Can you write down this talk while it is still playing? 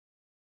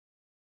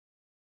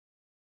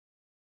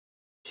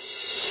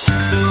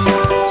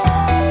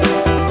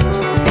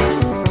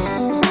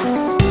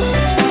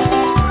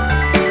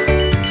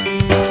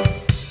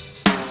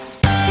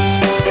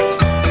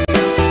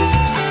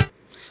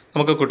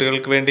നമുക്ക്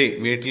കുട്ടികൾക്ക് വേണ്ടി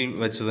വീട്ടിൽ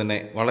വെച്ച് തന്നെ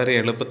വളരെ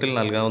എളുപ്പത്തിൽ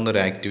നൽകാവുന്ന ഒരു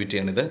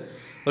ആക്ടിവിറ്റിയാണിത്.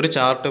 ഒരു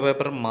ചാർട്ട്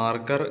പേപ്പർ,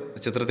 മാർക്കർ,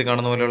 ചിത്രത്തിൽ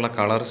കാണുന്ന പോലെയുള്ള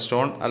കളർ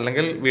സ്റ്റോൺ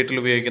അല്ലെങ്കിൽ വീട്ടിൽ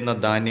ഉപയോഗിക്കുന്ന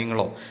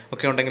ധാന്യങ്ങളോ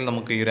ഒക്കെ ഉണ്ടെങ്കിൽ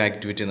നമുക്ക് ഈ ഒരു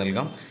ആക്ടിവിറ്റി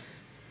നൽകാം.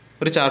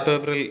 ഒരു ചാർട്ട്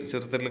പേപ്പറിൽ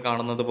ചിത്രത്തിൽ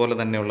കാണുന്നത് പോലെ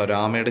തന്നെയുള്ള ഒരു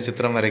ആമയുടെ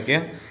ചിത്രം വരയ്ക്കുക.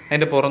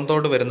 അതിൻ്റെ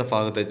പുറന്തോട് വരുന്ന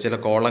ഭാഗത്ത് ചില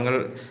കോളങ്ങൾ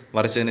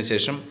വരച്ചതിന്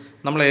ശേഷം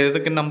നമ്മൾ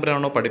ഏതൊക്കെ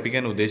നമ്പറാണോ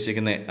പഠിപ്പിക്കാൻ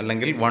ഉദ്ദേശിക്കുന്നത്,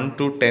 അല്ലെങ്കിൽ 1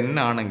 to 10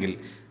 ആണെങ്കിൽ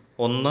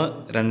 1,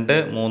 2,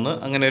 3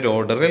 അങ്ങനെ ഒരു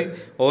ഓർഡറിൽ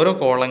ഓരോ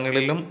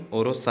കോളങ്ങളിലും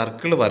ഓരോ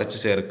സർക്കിൾ വരച്ച്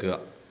ചേർക്കുക.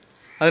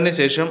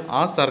 അതിനുശേഷം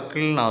ആ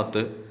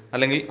സർക്കിളിനകത്ത്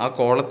അല്ലെങ്കിൽ ആ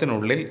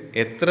കോളത്തിനുള്ളിൽ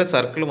എത്ര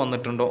സർക്കിൾ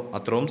വന്നിട്ടുണ്ടോ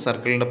അത്രയും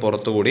സർക്കിളിൻ്റെ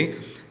പുറത്തുകൂടി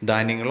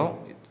ധാന്യങ്ങളോ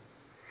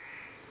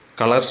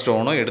കളർ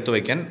സ്റ്റോണോ എടുത്തു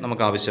വയ്ക്കാൻ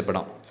നമുക്ക്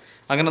ആവശ്യപ്പെടാം.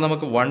 അങ്ങനെ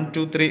നമുക്ക് 1,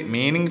 2, 3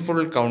 മീനിങ്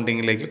ഫുൾ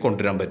കൗണ്ടിങ്ങിലേക്ക്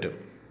കൊണ്ടുവരാൻ പറ്റും.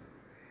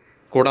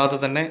 കൂടാതെ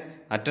തന്നെ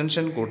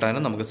അറ്റൻഷൻ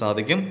കൂട്ടാനും നമുക്ക്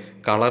സാധിക്കും,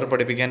 കളർ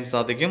പഠിപ്പിക്കാൻ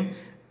സാധിക്കും.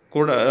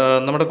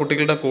 നമ്മുടെ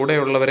കുട്ടികളുടെ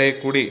കൂടെയുള്ളവരെ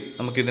കൂടി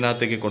നമുക്ക്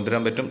ഇതിനകത്തേക്ക്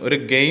കൊണ്ടുവരാൻ പറ്റും. ഒരു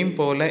ഗെയിം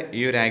പോലെ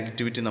ഈ ഒരു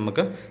ആക്ടിവിറ്റി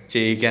നമുക്ക്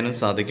ചെയ്യിക്കാനും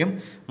സാധിക്കും.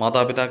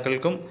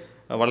 മാതാപിതാക്കൾക്കും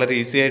വളരെ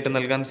ഈസി ആയിട്ട്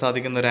നൽകാൻ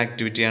സാധിക്കുന്ന ഒരു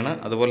ആക്ടിവിറ്റിയാണ്.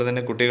 അതുപോലെ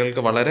തന്നെ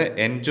കുട്ടികൾക്ക് വളരെ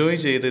എൻജോയ്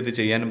ചെയ്ത് ഇത്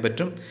ചെയ്യാനും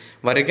പറ്റും.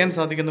 വരയ്ക്കാൻ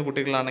സാധിക്കുന്ന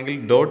കുട്ടികളാണെങ്കിൽ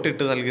ഡോട്ട്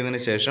ഇട്ട് നൽകിയതിന്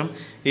ശേഷം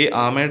ഈ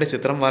ആമയുടെ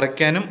ചിത്രം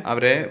വരയ്ക്കാനും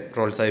അവരെ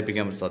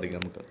പ്രോത്സാഹിപ്പിക്കാൻ സാധിക്കും.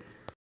 നമുക്ക്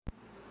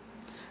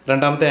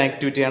രണ്ടാമത്തെ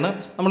ആക്ടിവിറ്റിയാണ്,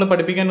 നമ്മൾ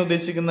പഠിപ്പിക്കാൻ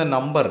ഉദ്ദേശിക്കുന്ന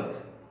നമ്പർ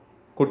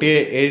കുട്ടിയെ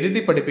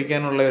എഴുതി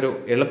പഠിപ്പിക്കാനുള്ള ഒരു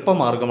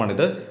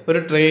എളുപ്പമാർഗ്ഗമാണിത്. ഒരു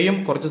ട്രേയും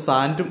കുറച്ച്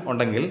സാൻഡും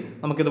ഉണ്ടെങ്കിൽ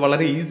നമുക്കിത്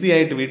വളരെ ഈസി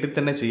ആയിട്ട് വീട്ടിൽ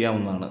തന്നെ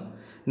ചെയ്യാവുന്നതാണ്.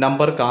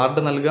 നമ്പർ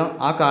കാർഡ് നൽകുക.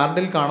 ആ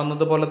കാർഡിൽ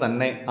കാണുന്നത് പോലെ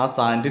തന്നെ ആ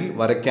സാൻഡിൽ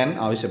വരയ്ക്കാൻ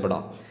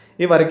ആവശ്യപ്പെടാം.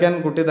 ഈ വരയ്ക്കാൻ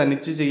കുട്ടി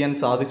തനിച്ച് ചെയ്യാൻ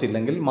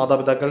സാധിച്ചില്ലെങ്കിൽ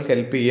മാതാപിതാക്കൾ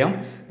ഹെൽപ്പ് ചെയ്യാം.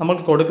 നമ്മൾ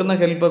കൊടുക്കുന്ന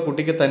ഹെൽപ്പ്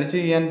കുട്ടിക്ക് തനിച്ച്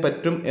ചെയ്യാൻ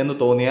പറ്റും എന്ന്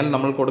തോന്നിയാൽ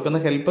നമ്മൾ കൊടുക്കുന്ന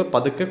ഹെൽപ്പ്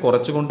പതുക്കെ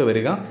കുറച്ചു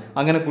കൊണ്ടുവരിക.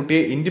 അങ്ങനെ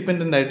കുട്ടിയെ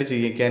ഇൻഡിപെൻഡൻ്റ് ആയിട്ട്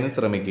ചെയ്യിക്കാനും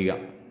ശ്രമിക്കുക.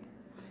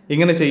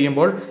 ഇങ്ങനെ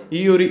ചെയ്യുമ്പോൾ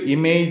ഈ ഒരു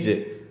ഇമേജ്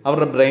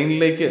അവരുടെ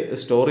ബ്രെയിനിലേക്ക്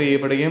സ്റ്റോർ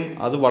ചെയ്യപ്പെടുകയും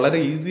അത് വളരെ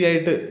ഈസി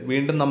ആയിട്ട്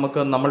വീണ്ടും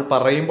നമ്മൾ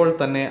പറയുമ്പോൾ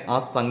തന്നെ ആ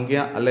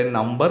സംഖ്യ അല്ലെങ്കിൽ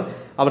നമ്പർ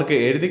അവർക്ക്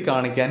എഴുതി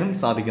കാണിക്കാനും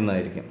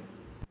സാധിക്കുന്നതായിരിക്കും.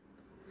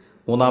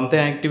 മൂന്നാമത്തെ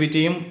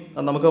ആക്ടിവിറ്റിയും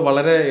നമുക്ക്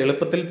വളരെ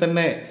എളുപ്പത്തിൽ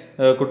തന്നെ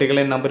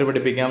കുട്ടികളെ നമ്പർ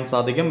പഠിപ്പിക്കാൻ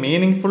സാധിക്കും,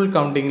 മീനിങ് ഫുൾ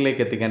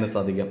കൗണ്ടിങ്ങിലേക്ക് എത്തിക്കാനും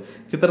സാധിക്കും.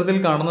 ചിത്രത്തിൽ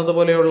കാണുന്നത്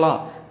പോലെയുള്ള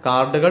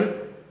കാർഡുകൾ,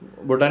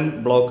 വുഡൻ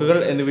ബ്ലോക്കുകൾ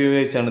എന്നിവ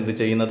ഉപയോഗിച്ചാണ് ഇത്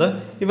ചെയ്യുന്നത്.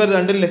 ഇവർ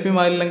രണ്ടും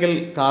ലഭ്യമായില്ലെങ്കിൽ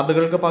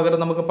കാർഡുകൾക്ക് പകരം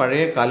നമുക്ക്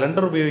പഴയ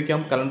കലണ്ടർ ഉപയോഗിക്കാം.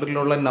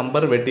 കലണ്ടറിലുള്ള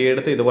നമ്പർ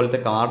വെട്ടിയെടുത്ത് ഇതുപോലത്തെ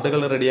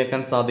കാർഡുകൾ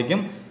റെഡിയാക്കാൻ സാധിക്കും.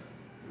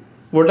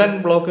 വുഡൻ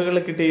ബ്ലോക്കുകൾ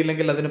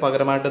കിട്ടിയില്ലെങ്കിൽ അതിന്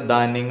പകരമായിട്ട്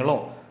ധാന്യങ്ങളോ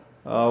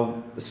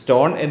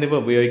സ്റ്റോൺ എന്നിവ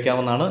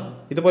ഉപയോഗിക്കാവുന്നതാണ്.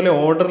 ഇതുപോലെ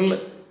ഓർഡറിൽ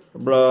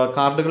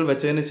കാർഡുകൾ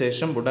വെച്ചതിന്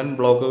ശേഷം വുഡൻ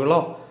ബ്ലോക്കുകളോ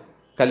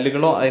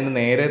കല്ലുകളോ അതിന്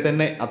നേരെ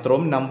തന്നെ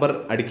അത്രയും നമ്പർ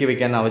അടുക്കി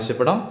വയ്ക്കാൻ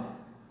ആവശ്യപ്പെടാം.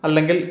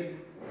 അല്ലെങ്കിൽ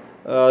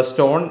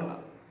സ്റ്റോൺ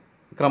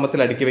ക്രമത്തിൽ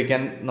അടുക്കി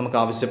വയ്ക്കാൻ നമുക്ക്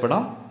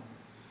ആവശ്യപ്പെടാം.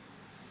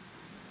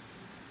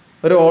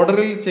 ഒരു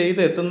ഓർഡറിൽ ചെയ്ത്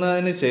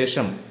എത്തുന്നതിന്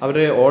ശേഷം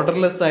അവരെ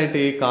ഓർഡർലെസ് ആയിട്ട്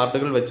ഈ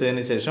കാർഡുകൾ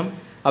വെച്ചതിന് ശേഷം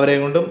അവരെ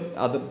കൊണ്ടും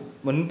അത്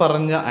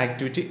മുൻപറഞ്ഞ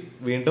ആക്ടിവിറ്റി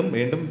വീണ്ടും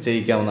വീണ്ടും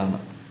ചെയ്യിക്കാവുന്നതാണ്.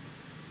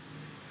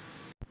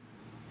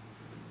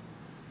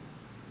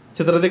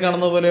 ചിത്രത്തിൽ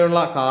കാണുന്ന പോലെയുള്ള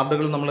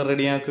കാർഡുകൾ നമ്മൾ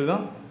റെഡിയാക്കുക.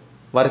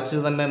 വരച്ച്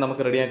തന്നെ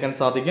നമുക്ക് റെഡിയാക്കാൻ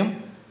സാധിക്കും.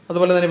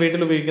 അതുപോലെ തന്നെ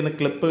വീട്ടിൽ ഉപയോഗിക്കുന്ന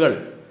ക്ലിപ്പുകൾ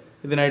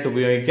ഇതിനായിട്ട്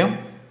ഉപയോഗിക്കാം.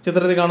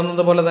 ചിത്രത്തിൽ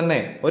കാണുന്നത് പോലെ തന്നെ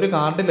ഒരു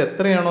കാർഡിൽ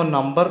എത്രയാണോ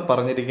നമ്പർ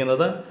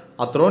പറഞ്ഞിരിക്കുന്നത്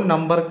അത്രയും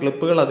നമ്പർ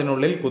ക്ലിപ്പുകൾ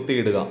അതിനുള്ളിൽ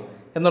കുത്തിയിടുക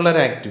എന്നുള്ളൊരു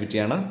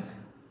ആക്ടിവിറ്റിയാണ്.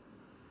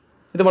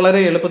 ഇത് വളരെ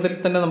എളുപ്പത്തിൽ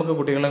തന്നെ നമുക്ക്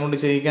കുട്ടികളെ കൊണ്ട്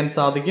ചെയ്യിക്കാൻ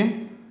സാധിക്കും.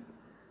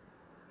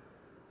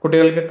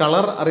 കുട്ടികൾക്ക്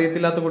കളർ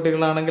അറിയത്തില്ലാത്ത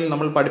കുട്ടികളാണെങ്കിൽ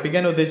നമ്മൾ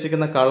പഠിപ്പിക്കാൻ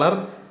ഉദ്ദേശിക്കുന്ന കളർ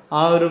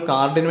ആ ഒരു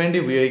കാർഡിന് വേണ്ടി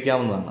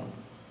ഉപയോഗിക്കാവുന്നതാണ്.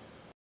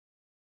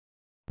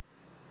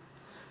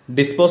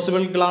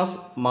 ഡിസ്പോസിബിൾ ഗ്ലാസ്,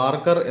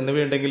 മാർക്കർ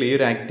എന്നിവയുണ്ടെങ്കിൽ ഈ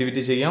ഒരു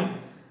ആക്ടിവിറ്റി ചെയ്യാം.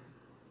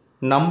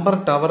 നമ്പർ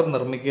ടവർ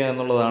നിർമ്മിക്കുക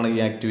എന്നുള്ളതാണ് ഈ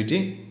ആക്ടിവിറ്റി.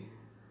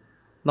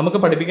 നമുക്ക്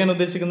പഠിപ്പിക്കാൻ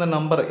ഉദ്ദേശിക്കുന്ന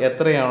നമ്പർ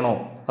എത്രയാണോ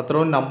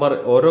അത്രയും നമ്പർ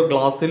ഓരോ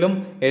ഗ്ലാസ്സിലും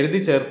എഴുതി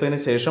ചേർത്തതിന്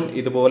ശേഷം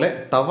ഇതുപോലെ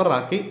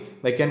ടവറാക്കി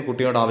വയ്ക്കാൻ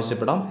കുട്ടിയോട്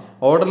ആവശ്യപ്പെടാം.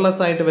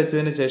 ഓർഡർലെസ് ആയിട്ട്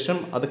വെച്ചതിന് ശേഷം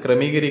അത്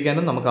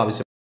ക്രമീകരിക്കാനും നമുക്ക്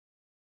ആവശ്യപ്പെടാം.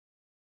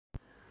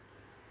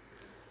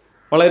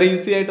 വളരെ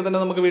ഈസി ആയിട്ട് തന്നെ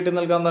നമുക്ക് വീട്ടിൽ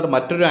നൽകാവുന്ന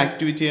മറ്റൊരു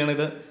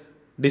ആക്ടിവിറ്റിയാണിത്.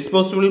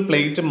 ഡിസ്പോസിബിൾ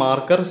പ്ലേറ്റ്,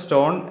 മാർക്കർ,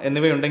 സ്റ്റോൺ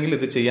എന്നിവയുണ്ടെങ്കിൽ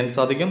ഇത് ചെയ്യാൻ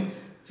സാധിക്കും.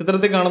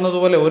 ചിത്രത്തിൽ കാണുന്നത്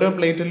പോലെ ഓരോ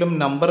പ്ലേറ്റിലും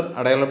നമ്പർ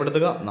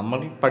അടയാളപ്പെടുത്തുക. നമ്മൾ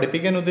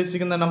പഠിപ്പിക്കാൻ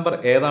ഉദ്ദേശിക്കുന്ന നമ്പർ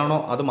ഏതാണോ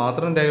അത്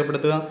മാത്രം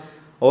രേഖപ്പെടുത്തുക.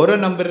 ഓരോ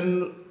നമ്പറിൽ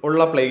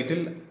ഉള്ള പ്ലേറ്റിൽ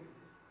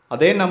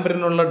അതേ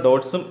നമ്പറിനുള്ള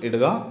ഡോട്ട്സും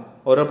ഇടുക.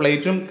 ഓരോ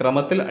പ്ലേറ്റും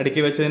ക്രമത്തിൽ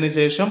അടുക്കി വെച്ചതിന്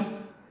ശേഷം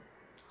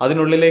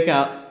അതിനുള്ളിലേക്ക്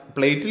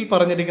പ്ലേറ്റിൽ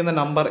പറഞ്ഞിരിക്കുന്ന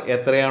നമ്പർ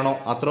എത്രയാണോ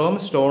അത്രയും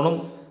സ്റ്റോണും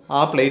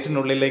ആ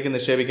പ്ലേറ്റിനുള്ളിലേക്ക്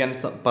നിക്ഷേപിക്കാൻ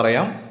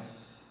പറയാം.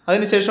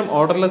 അതിനുശേഷം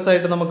ഓർഡർലെസ്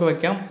ആയിട്ട് നമുക്ക്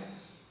വയ്ക്കാം.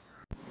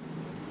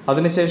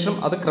 അതിനുശേഷം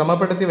അത്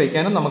ക്രമപ്പെടുത്തി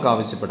വയ്ക്കാനും നമുക്ക്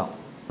ആവശ്യപ്പെടാം.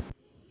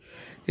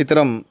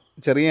 ഇത്തരം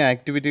ചെറിയ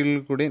ആക്ടിവിറ്റികളിൽ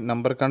കൂടി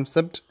number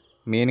concept,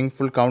 meaning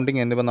full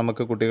counting എന്നിവ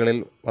നമുക്ക് കുട്ടികളിൽ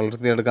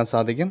വളർത്തിയെടുക്കാൻ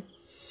സാധിക്കും.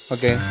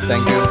 Okay,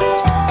 thank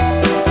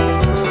you.